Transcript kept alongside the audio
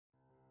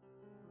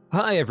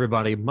Hi,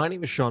 everybody. My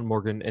name is Sean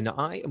Morgan, and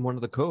I am one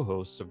of the co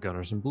hosts of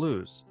Gunners and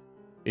Blues.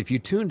 If you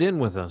tuned in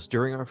with us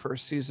during our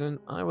first season,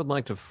 I would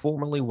like to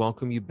formally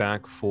welcome you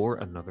back for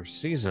another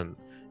season.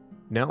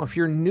 Now, if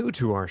you're new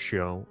to our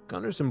show,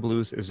 Gunners and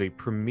Blues is a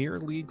Premier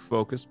League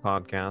focused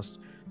podcast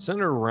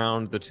centered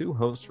around the two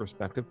hosts'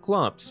 respective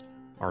clubs,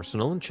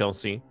 Arsenal and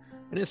Chelsea,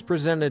 and is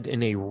presented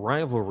in a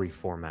rivalry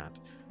format.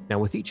 Now,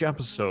 with each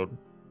episode,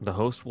 the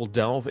host will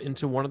delve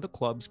into one of the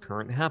club's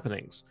current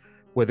happenings,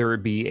 whether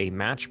it be a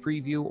match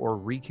preview or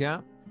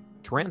recap,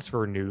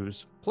 transfer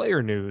news,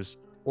 player news,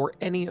 or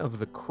any of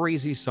the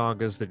crazy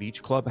sagas that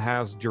each club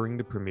has during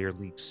the Premier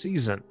League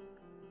season.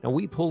 Now,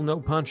 we pull no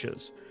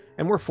punches,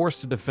 and we're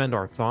forced to defend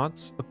our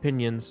thoughts,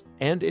 opinions,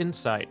 and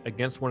insight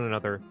against one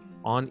another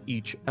on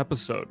each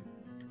episode.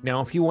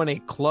 Now, if you want a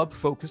club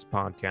focused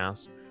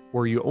podcast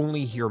where you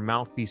only hear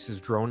mouthpieces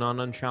drone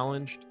on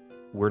unchallenged,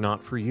 we're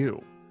not for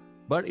you.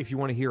 But if you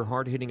want to hear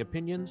hard hitting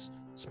opinions,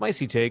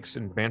 spicy takes,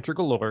 and banter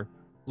galore,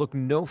 look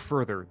no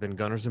further than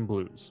Gunners and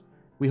Blues.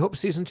 We hope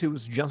season 2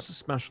 is just as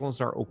special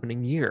as our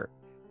opening year.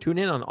 Tune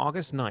in on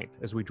August 9th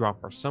as we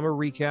drop our summer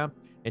recap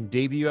and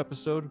debut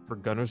episode for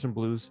Gunners and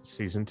Blues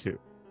season 2.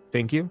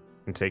 Thank you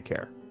and take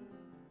care.